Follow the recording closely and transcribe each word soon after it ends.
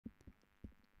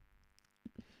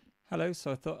Hello,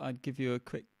 so I thought I'd give you a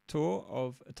quick tour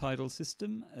of a Tidal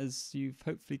system, as you've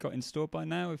hopefully got installed by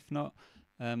now. If not,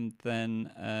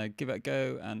 then give it a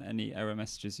go, and any error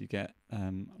messages you get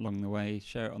along the way,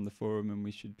 share it on the forum and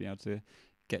we should be able to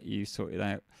get you sorted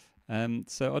out.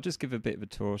 So I'll just give a bit of a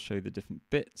tour, show you the different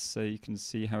bits so you can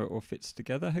see how it all fits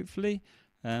together, hopefully.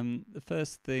 The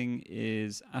first thing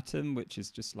is Atom, which is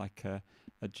just like a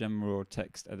general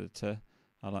text editor.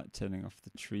 I like turning off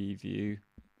the tree view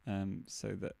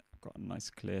so that I've got a nice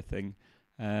clear thing.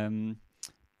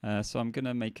 So I'm going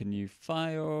to make a new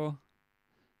file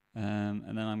and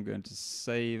then I'm going to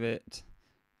save it.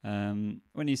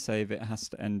 When you save it, it has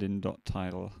to end in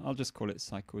 .tidal. I'll just call it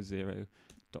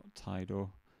cycle0.tidal.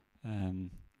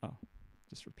 Oh,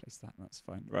 just replace that, that's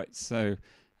fine. Right, so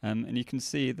and you can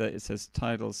see that it says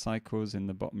Tidal cycles in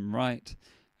the bottom right.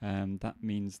 That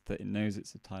means that it knows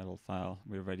it's a Tidal file.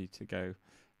 We're ready to go.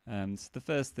 So the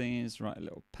first thing is write a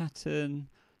little pattern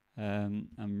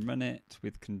and run it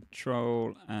with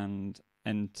Control and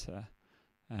Enter.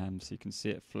 So you can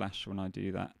see it flash when I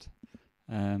do that.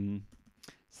 So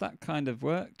that kind of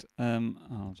worked.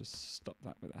 I'll just stop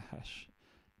that with a hash.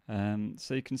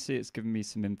 So you can see it's given me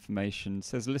some information. It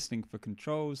says listening for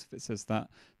controls. If it says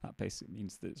that, that basically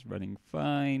means that it's running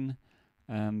fine.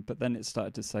 But then it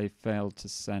started to say failed to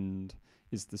send.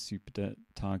 Is the SuperDirt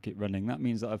target running? That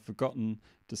means that I've forgotten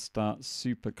to start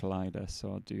SuperCollider, so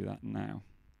I'll do that now.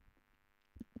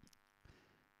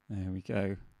 There we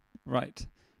go. Right,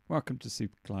 welcome to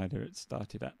SuperCollider. It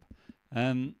started up.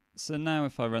 So now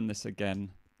if I run this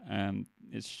again,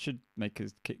 it should make a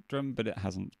kick drum, but it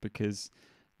hasn't because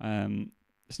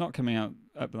it's not coming up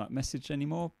with that message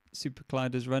anymore.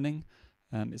 SuperCollider's running.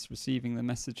 It's receiving the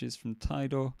messages from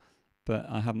Tidal, but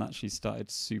I haven't actually started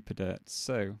SuperDirt.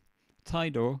 So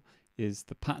Tidal is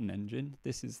the pattern engine.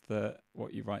 This is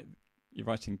what you write. You're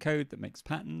writing code that makes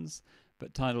patterns,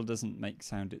 but Tidal doesn't make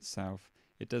sound itself.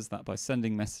 It does that by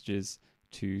sending messages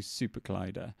to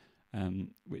SuperCollider,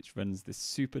 which runs this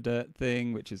SuperDirt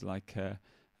thing, which is like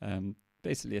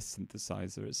basically a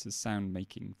synthesizer. It's a sound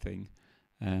making thing.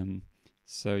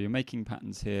 So you're making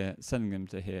patterns here, sending them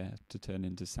to here to turn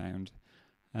into sound.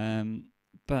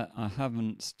 But I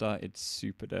haven't started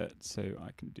SuperDirt, so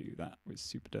I can do that with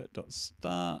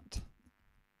SuperDirt.start.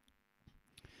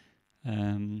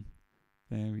 There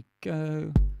we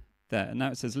go. There, and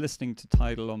now it says listening to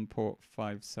Tidal on port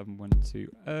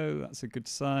 57120. That's a good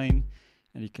sign,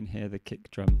 and you can hear the kick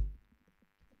drum.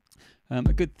 A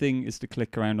good thing is to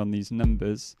click around on these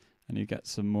numbers, and you get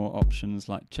some more options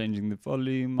like changing the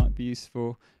volume might be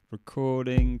useful,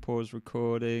 recording, pause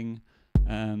recording,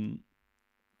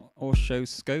 or show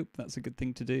scope. That's a good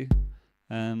thing to do.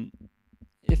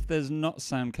 If there's not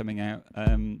sound coming out,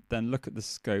 then look at the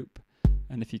scope,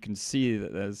 and if you can see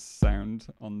that there's sound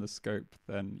on the scope,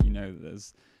 then you know that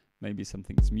there's maybe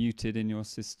something's muted in your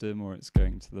system or it's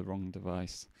going to the wrong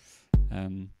device.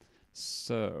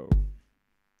 So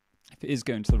if it is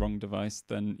going to the wrong device,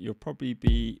 then you'll probably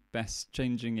be best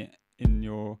changing it in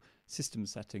your system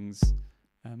settings,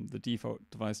 the default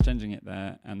device, changing it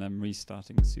there, and then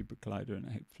restarting SuperCollider, and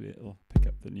hopefully it'll pick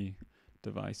up the new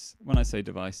device. When I say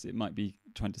device, it might be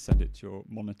trying to send it to your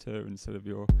monitor instead of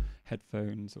your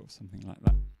headphones or something like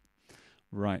that.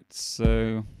 Right,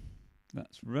 so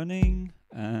that's running.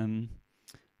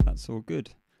 That's all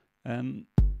good. I'd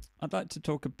like to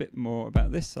talk a bit more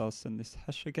about this. I'll send this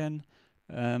hash again.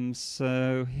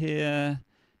 So here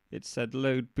it said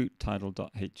load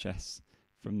BootTidal.hs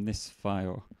from this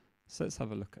file. So let's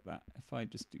have a look at that. If I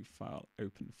just do file,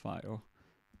 open file,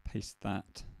 paste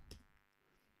that.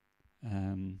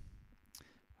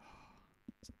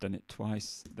 It's done it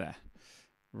twice. There.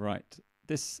 Right.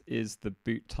 This is the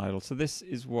BootTidal. So this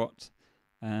is what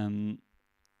Tidal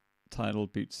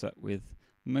boots up with.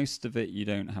 Most of it you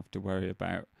don't have to worry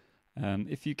about.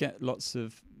 If you get lots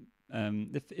of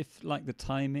if like the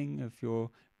timing of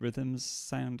your rhythms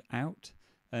sound out,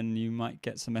 and you might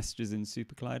get some messages in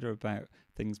SuperCollider about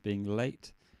things being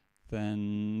late,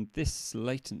 then this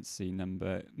latency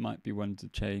number might be one to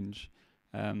change.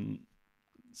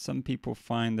 Some people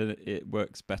find that it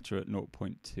works better at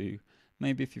 0.2.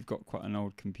 Maybe if you've got quite an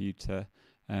old computer,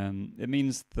 it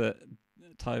means that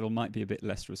Tidal might be a bit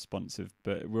less responsive,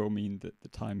 but it will mean that the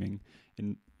timing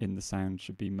in the sound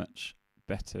should be much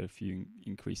better if you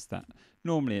increase that.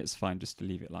 Normally it's fine just to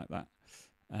leave it like that.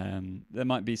 There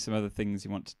might be some other things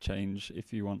you want to change.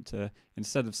 If you want to,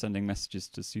 instead of sending messages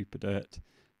to SuperDirt,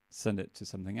 send it to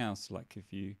something else, like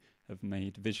if you have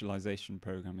made visualization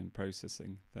programming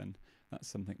processing, then that's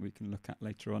something we can look at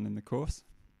later on in the course.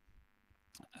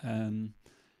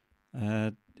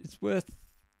 It's worth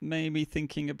maybe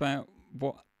thinking about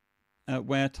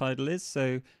where Tidal is.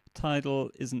 So Tidal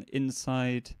isn't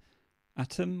inside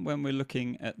Atom. When we're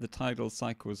looking at the Tidal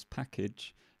cycles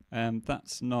package,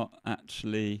 that's not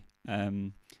actually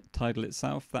Tidal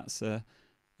itself. That's a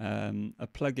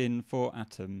plugin for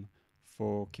Atom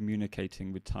for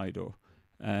communicating with Tidal.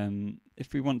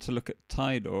 If we want to look at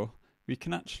Tidal, we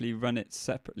can actually run it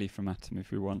separately from Atom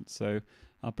if we want. So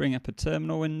I'll bring up a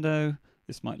terminal window.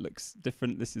 This might look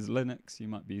different. This is Linux. You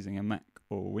might be using a Mac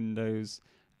or Windows.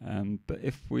 But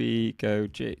if we go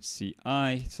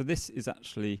GHCI, so this is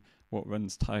actually what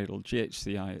runs Tidal.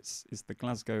 GHCI is the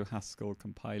Glasgow Haskell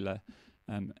compiler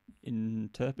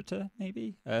interpreter,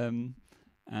 maybe.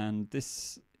 And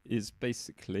this is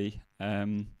basically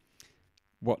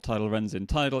what Tidal runs in.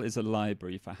 Tidal is a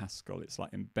library for Haskell. It's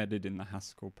like embedded in the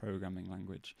Haskell programming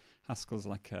language. Haskell's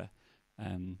like a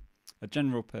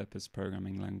general purpose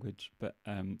programming language, but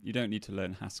you don't need to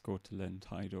learn Haskell to learn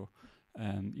Tidal.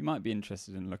 You might be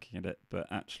interested in looking at it, but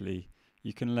actually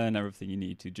you can learn everything you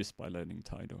need to just by learning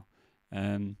Tidal.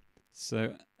 And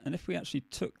if we actually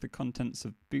took the contents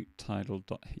of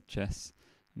BootTidal.hs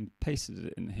and pasted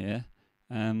it in here,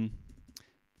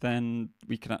 then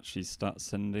we could actually start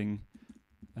sending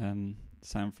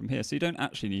sound from here. So you don't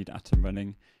actually need Atom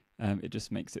running. It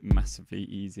just makes it massively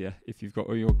easier. If you've got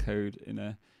all your code in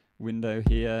a window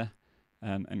here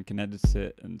and can edit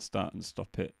it and start and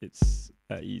stop it, it's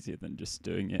easier than just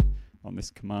doing it on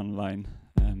this command line.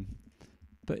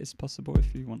 But it's possible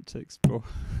if you want to explore.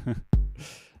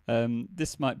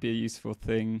 This might be a useful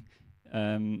thing.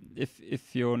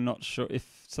 If you're not sure,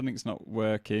 if something's not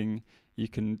working, you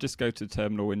can just go to the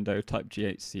terminal window, type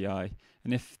GHCI,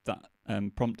 and if that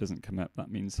prompt doesn't come up,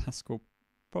 that means Haskell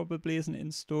probably isn't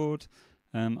installed.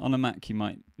 On a Mac, you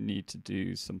might need to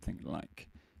do something like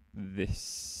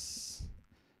this,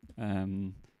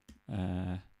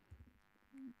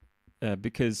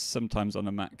 because sometimes on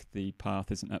a Mac the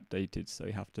path isn't updated, so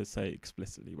you have to say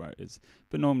explicitly where it is.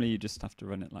 But normally you just have to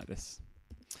run it like this.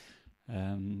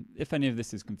 If any of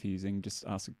this is confusing, just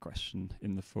ask a question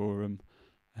in the forum.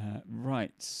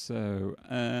 Right, so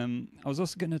I was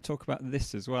also going to talk about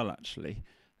this as well, actually.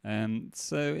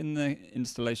 So in the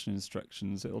installation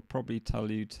instructions, it'll probably tell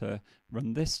you to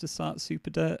run this to start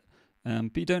SuperDirt,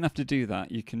 but you don't have to do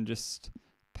that. You can just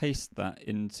paste that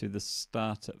into the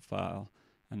startup file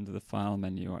under the file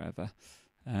menu or whatever.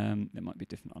 It might be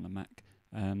different on a Mac.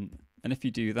 And if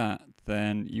you do that,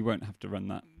 then you won't have to run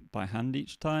that by hand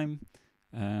each time.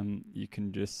 You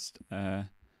can just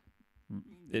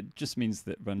it just means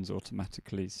that it runs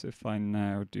automatically. So if I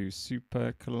now do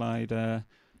SuperCollider,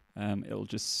 it'll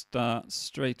just start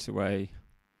straight away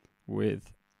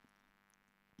with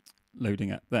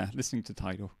loading up there, listening to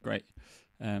Tidal. Great.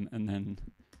 And then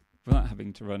without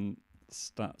having to run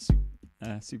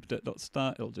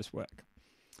SuperDirt.start, it'll just work.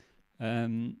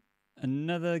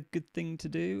 Another good thing to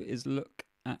do is look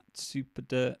at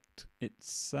SuperDirt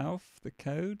itself, the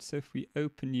code. So if we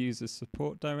open user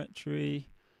support directory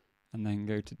and then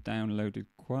go to downloaded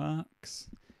quarks,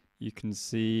 you can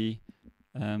see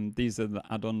these are the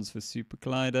add-ons for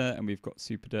SuperCollider, and we've got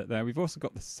SuperDirt there. We've also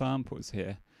got the samples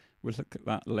here. We'll look at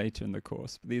that later in the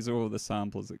course, but these are all the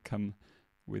samples that come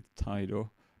with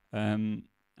Tidal. And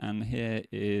here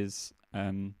is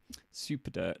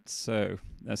SuperDirt. So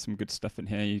there's some good stuff in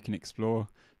here you can explore.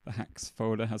 The hacks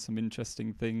folder has some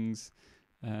interesting things.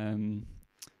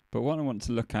 But what I want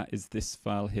to look at is this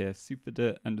file here,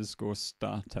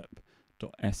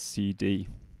 superdirt_startup.scd.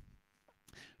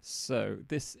 So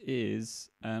this is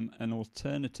an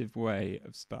alternative way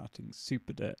of starting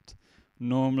SuperDirt.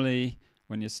 Normally,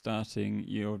 when you're starting,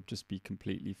 you'll just be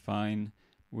completely fine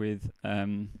with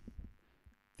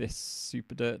this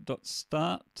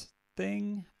superdirt.start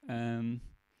thing.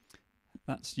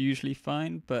 That's usually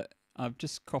fine, but I've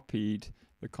just copied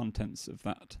the contents of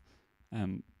that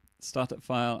startup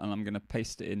file, and I'm going to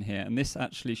paste it in here. And this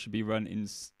actually should be run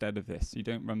instead of this. You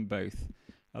don't run both,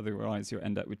 otherwise you'll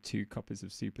end up with 2 copies of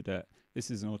SuperDirt. This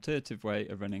is an alternative way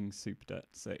of running SuperDirt.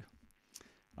 So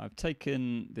I've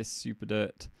taken this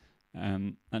SuperDirt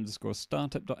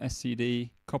 _startup.scd,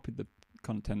 copied the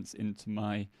contents into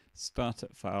my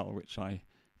startup file, which I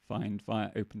find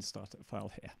via open startup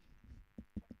file here.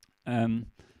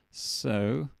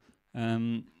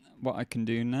 What I can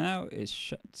do now is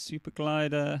shut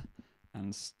SuperCollider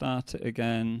and start it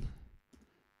again,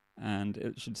 and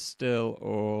it should still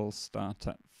all start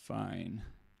up fine.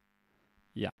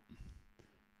 Yeah.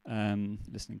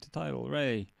 Listening to Tidal,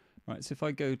 Ray. Right, so if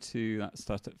I go to that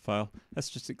startup file, let's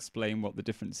just explain what the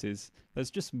difference is. There's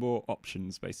just more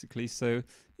options, basically. So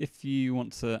if you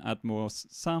want to add more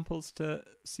samples to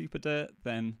SuperDirt,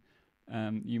 then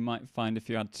you might find if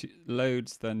you add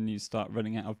loads, then you start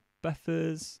running out of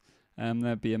buffers.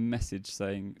 there'll be a message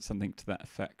saying something to that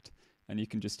effect, and you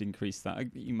can just increase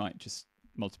that. You might just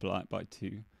multiply it by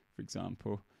 2, for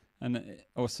example. And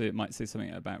also it might say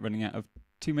something about running out of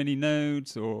too many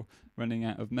nodes or running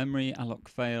out of memory, alloc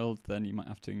failed, then you might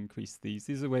have to increase these.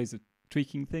 These are ways of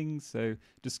tweaking things, so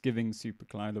just giving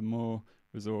SuperCollider more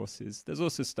resources. There's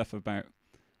also stuff about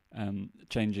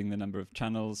changing the number of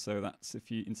channels, so that's if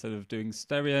you, instead of doing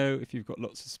stereo, if you've got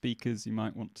lots of speakers, you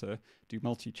might want to do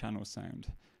multi-channel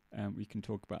sound. We can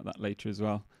talk about that later as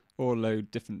well, or load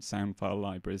different sound file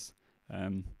libraries.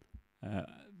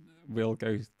 We'll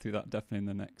go through that definitely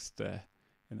in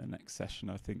the next session,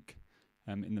 I think,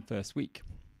 in the first week.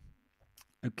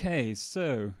 Okay,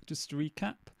 so just to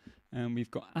recap,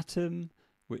 we've got Atom,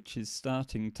 which is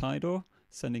starting Tidal,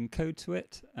 sending code to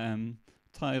it.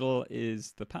 Tidal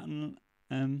is the pattern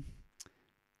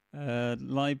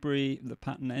library, the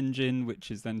pattern engine,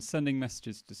 which is then sending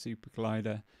messages to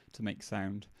SuperCollider to make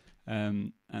sound.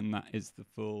 And that is the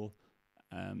full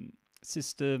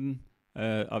system.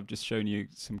 I've just shown you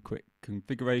some quick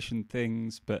configuration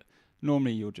things, but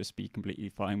normally you'll just be completely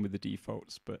fine with the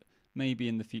defaults, but maybe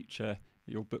in the future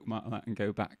you'll bookmark that and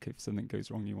go back if something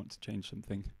goes wrong, you want to change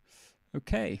something.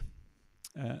 Okay,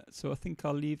 so I think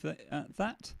I'll leave it at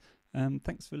that.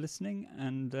 Thanks for listening,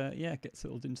 and yeah, get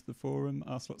settled into the forum,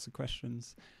 ask lots of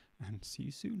questions, and see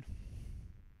you soon.